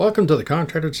Welcome to the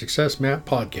Contractor Success Map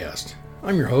podcast.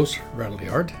 I'm your host, Bradley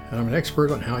Hart, and I'm an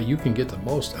expert on how you can get the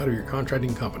most out of your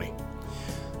contracting company.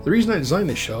 The reason I designed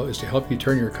this show is to help you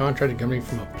turn your contracting company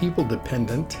from a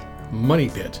people-dependent money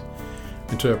pit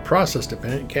into a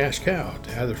process-dependent cash cow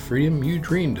to have the freedom you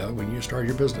dreamed of when you started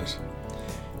your business.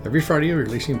 Every Friday, we're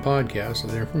releasing podcasts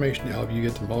with information to help you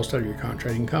get the most out of your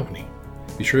contracting company.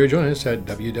 Be sure to join us at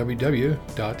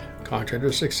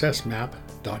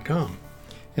www.contractorsuccessmap.com.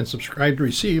 and subscribe to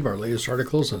receive our latest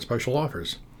articles and special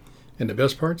offers. And the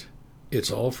best part,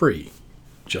 it's all free,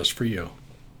 just for you.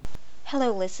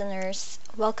 Hello listeners,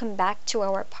 welcome back to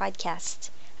our podcast.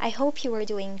 I hope you are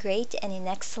doing great and in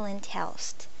excellent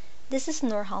health. This is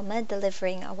Noor Halma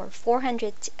delivering our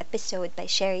 400th episode by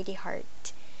Sherry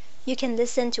DeHart. You can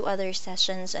listen to other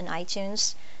sessions on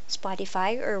iTunes,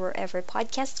 Spotify, or wherever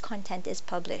podcast content is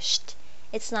published.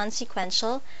 It's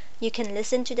non-sequential. You can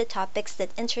listen to the topics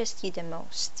that interest you the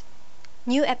most.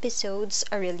 New episodes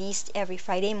are released every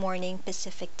Friday morning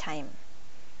Pacific time.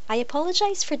 I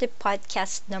apologize for the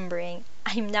podcast numbering.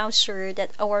 I'm now sure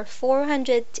that our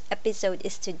 400th episode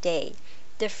is today,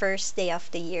 the first day of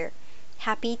the year.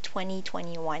 Happy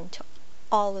 2021 to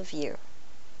all of you.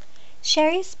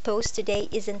 Sherry's post today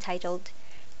is entitled,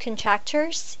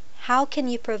 Contractors, How Can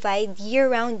You Provide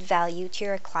Year-Round Value to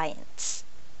Your Clients?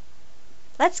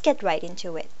 Let's get right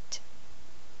into it.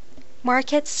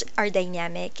 Markets are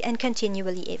dynamic and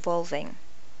continually evolving,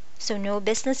 so no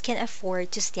business can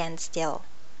afford to stand still.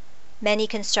 Many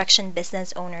construction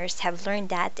business owners have learned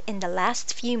that in the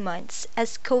last few months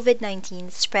as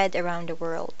COVID-19 spread around the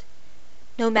world.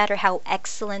 No matter how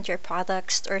excellent your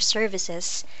products or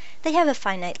services, they have a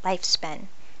finite lifespan,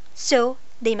 so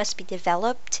they must be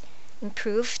developed,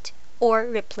 improved, or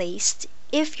replaced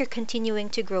if you're continuing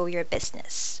to grow your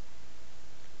business.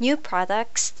 New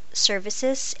products,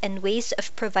 services, and ways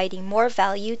of providing more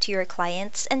value to your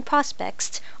clients and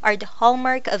prospects are the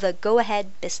hallmark of a go-ahead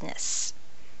business.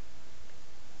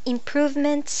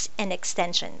 Improvements and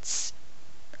extensions.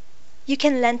 You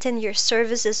can lengthen your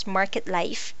services market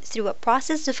life through a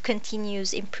process of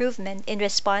continuous improvement in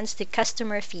response to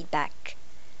customer feedback.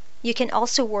 You can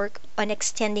also work on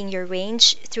extending your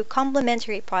range through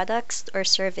complementary products or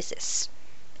services.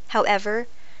 However,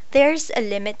 there's a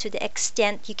limit to the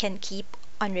extent you can keep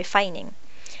on refining,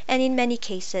 and in many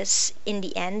cases, in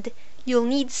the end, you'll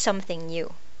need something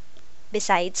new.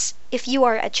 Besides, if you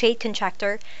are a trade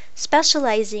contractor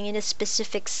specializing in a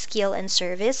specific skill and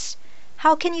service,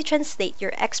 how can you translate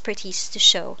your expertise to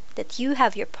show that you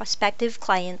have your prospective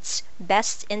clients'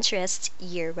 best interests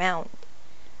year-round?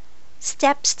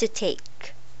 Steps to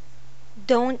take.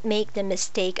 Don't make the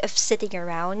mistake of sitting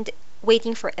around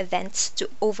waiting for events to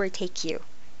overtake you.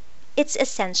 It's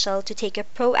essential to take a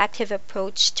proactive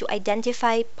approach to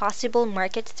identify possible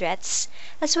market threats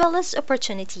as well as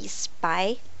opportunities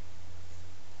by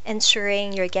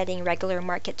ensuring you're getting regular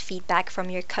market feedback from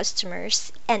your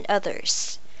customers and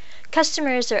others.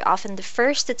 Customers are often the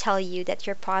first to tell you that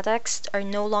your products are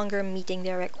no longer meeting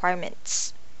their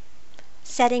requirements.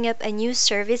 Setting up a new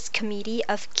service committee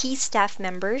of key staff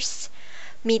members,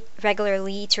 meet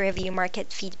regularly to review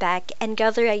market feedback and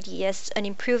gather ideas on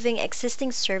improving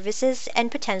existing services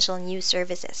and potential new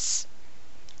services.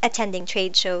 Attending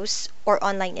trade shows or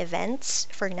online events,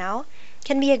 for now,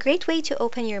 can be a great way to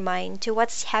open your mind to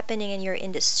what's happening in your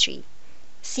industry.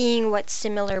 Seeing what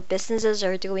similar businesses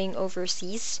are doing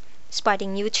overseas,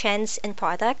 spotting new trends and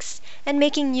products, and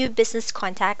making new business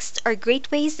contacts are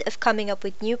great ways of coming up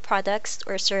with new products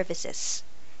or services.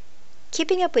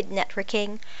 Keeping up with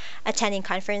networking, attending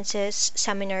conferences,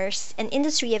 seminars, and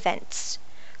industry events,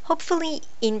 hopefully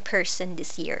in person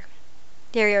this year.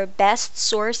 They're your best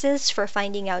sources for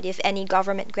finding out if any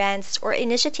government grants or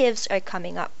initiatives are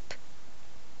coming up.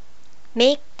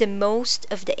 Make the most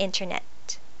of the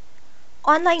internet.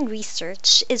 Online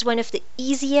research is one of the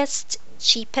easiest,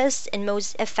 cheapest, and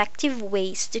most effective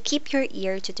ways to keep your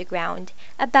ear to the ground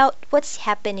about what's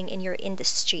happening in your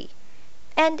industry.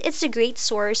 And it's a great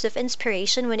source of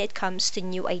inspiration when it comes to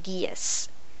new ideas.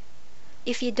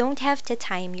 If you don't have the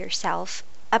time yourself,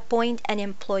 appoint an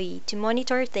employee to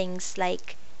monitor things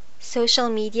like social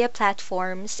media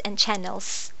platforms and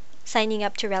channels. Signing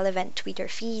up to relevant Twitter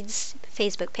feeds,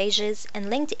 Facebook pages, and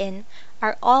LinkedIn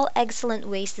are all excellent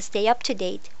ways to stay up to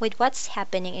date with what's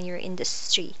happening in your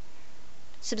industry.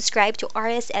 Subscribe to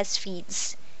RSS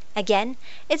feeds. Again,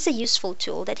 it's a useful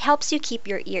tool that helps you keep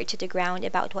your ear to the ground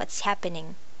about what's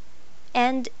happening.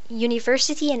 And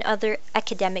university and other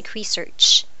academic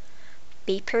research.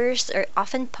 Papers are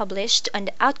often published on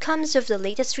the outcomes of the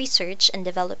latest research and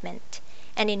development,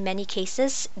 and in many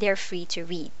cases, they're free to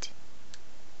read.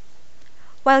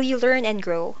 While you learn and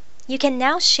grow, You can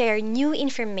now share new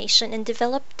information and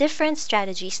develop different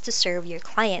strategies to serve your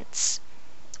clients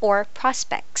or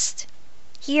prospects.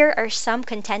 Here are some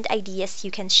content ideas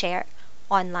you can share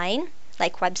online,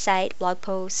 like website, blog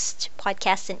posts,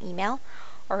 podcasts, and email,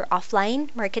 or offline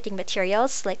marketing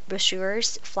materials like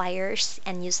brochures, flyers,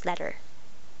 and newsletter.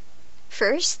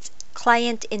 First,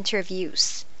 client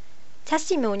interviews.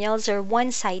 Testimonials are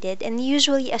one-sided and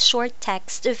usually a short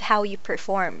text of how you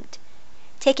performed.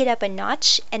 Take it up a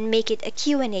notch and make it a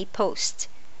Q&A post.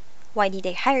 Why did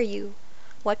they hire you?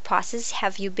 What process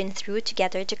have you been through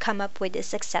together to come up with a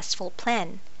successful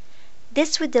plan?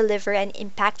 This would deliver an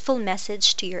impactful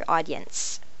message to your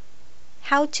audience.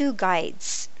 How-to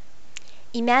guides.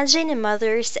 Imagine a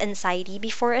mother's anxiety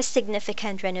before a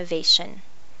significant renovation.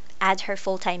 Add her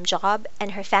full-time job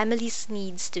and her family's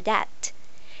needs to that.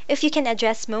 If you can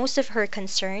address most of her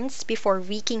concerns before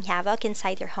wreaking havoc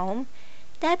inside her home,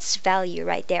 that's value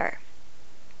right there.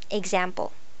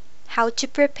 Example: how to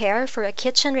prepare for a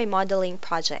kitchen remodeling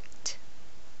project.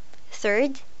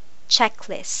 Third,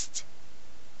 checklist.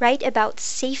 Write about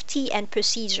safety and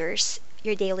procedures,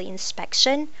 your daily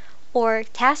inspection, or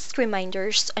task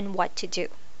reminders on what to do.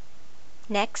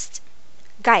 Next,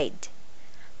 guide.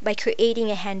 By creating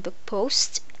a handbook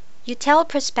post, you tell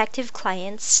prospective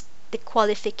clients the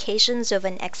qualifications of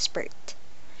an expert.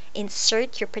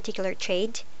 Insert your particular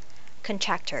trade,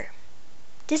 contractor.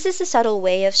 This is a subtle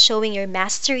way of showing your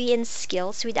mastery and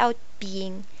skills without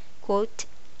being, quote,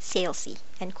 salesy,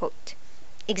 end quote.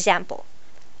 Example: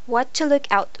 what to look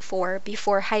out for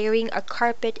before hiring a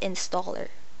carpet installer.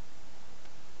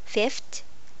 Fifth,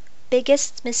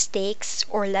 biggest mistakes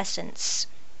or lessons.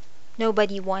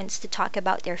 Nobody wants to talk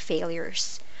about their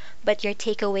failures, but your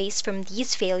takeaways from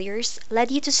these failures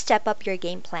led you to step up your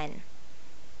game plan.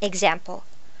 Example: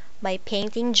 my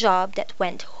painting job that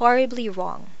went horribly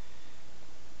wrong.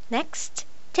 Next,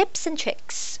 tips and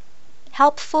tricks.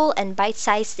 Helpful and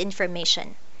bite-sized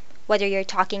information, whether you're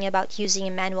talking about using a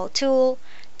manual tool,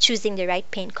 choosing the right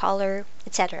paint color,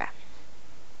 etc.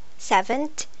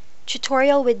 Seventh,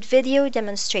 tutorial with video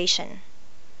demonstration.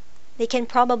 They can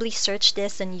probably search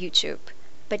this on YouTube,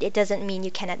 but it doesn't mean you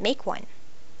cannot make one.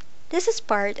 This is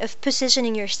part of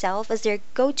positioning yourself as their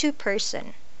go-to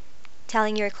person.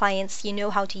 Telling your clients you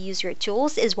know how to use your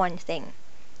tools is one thing.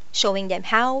 Showing them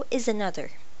how is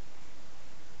another.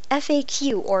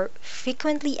 FAQ, or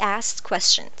frequently asked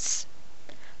questions.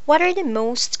 What are the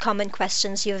most common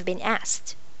questions you've been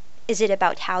asked? Is it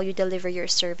about how you deliver your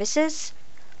services?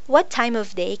 What time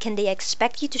of day can they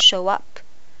expect you to show up?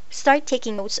 Start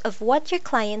taking notes of what your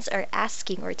clients are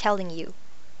asking or telling you.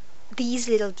 These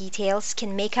little details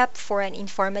can make up for an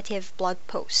informative blog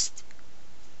post.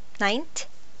 Ninth,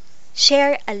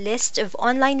 share a list of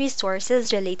online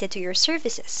resources related to your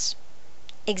services.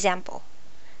 Example: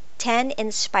 10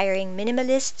 inspiring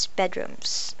minimalist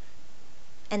bedrooms.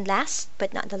 And last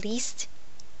but not the least,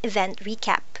 event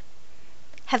recap.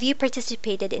 Have you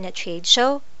participated in a trade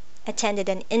show, attended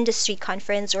an industry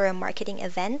conference, or a marketing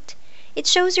event? It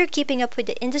shows you're keeping up with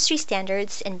the industry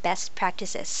standards and best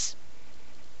practices.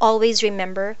 Always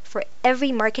remember, for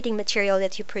every marketing material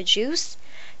that you produce,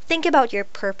 think about your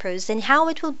purpose and how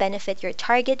it will benefit your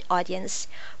target audience,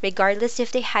 regardless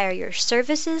if they hire your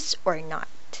services or not.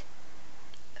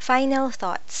 Final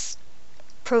thoughts.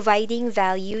 Providing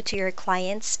value to your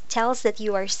clients tells that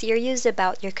you are serious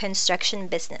about your construction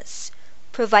business.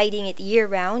 Providing it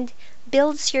year-round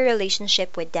builds your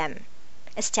relationship with them,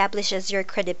 establishes your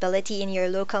credibility in your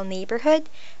local neighborhood,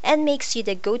 and makes you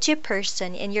the go-to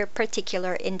person in your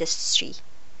particular industry.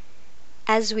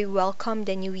 As we welcome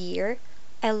the new year,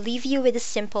 I'll leave you with a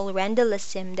simple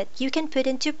Randallism that you can put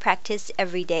into practice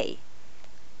every day.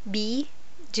 Be,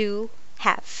 do,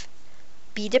 have.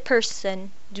 Be the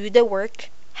person, do the work,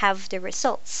 have the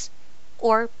results,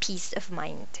 or peace of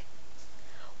mind.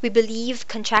 We believe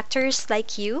contractors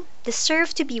like you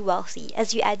deserve to be wealthy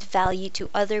as you add value to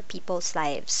other people's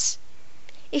lives.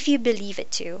 If you believe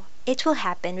it too, it will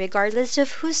happen regardless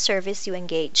of whose service you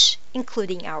engage,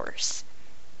 including ours.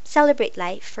 Celebrate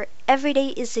life, for every day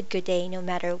is a good day no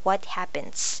matter what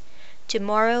happens.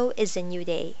 Tomorrow is a new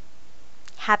day.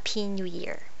 Happy New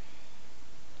Year.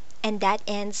 And that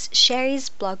ends Sherry's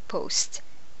blog post.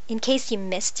 In case you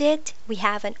missed it, we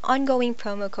have an ongoing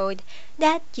promo code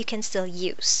that you can still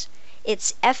use.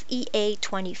 It's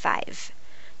FEA25.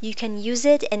 You can use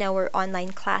it in our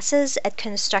online classes at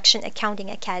Construction Accounting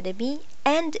Academy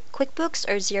and QuickBooks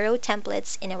or Xero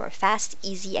templates in our Fast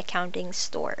Easy Accounting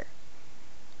store.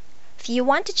 If you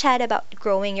want to chat about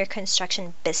growing your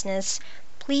construction business,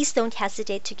 please don't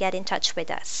hesitate to get in touch with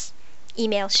us.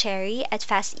 Email Sherry at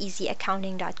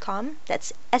fasteasyaccounting.com.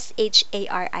 That's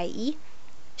SHARIE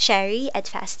Sherry at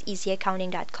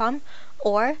fasteasyaccounting.com,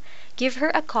 or give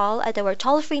her a call at our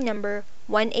toll-free number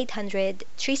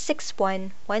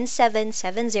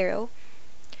 1-800-361-1770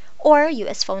 or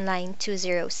US phone line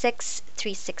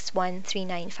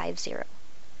 206-361-3950.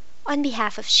 On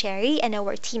behalf of Sherry and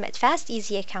our team at Fast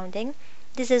Easy Accounting,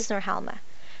 this is Norhalma.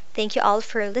 Thank you all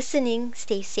for listening.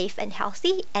 Stay safe and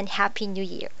healthy, and Happy New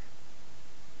Year.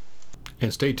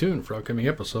 And stay tuned for upcoming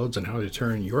episodes on how to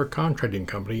turn your contracting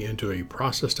company into a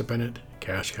process-dependent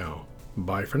cash cow.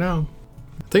 Bye for now.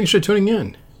 Thanks for tuning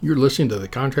in. You're listening to the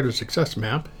Contractor Success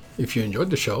Map. If you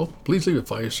enjoyed the show, please leave a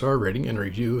 5-star rating and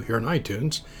review here on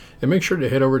iTunes, and make sure to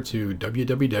head over to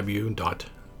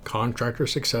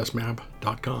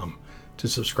www.contractorsuccessmap.com to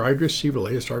subscribe to receive the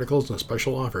latest articles and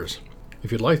special offers.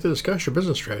 If you'd like to discuss your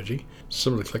business strategy,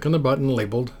 simply click on the button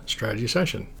labeled Strategy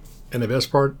Session. And the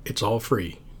best part, it's all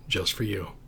free, just for you.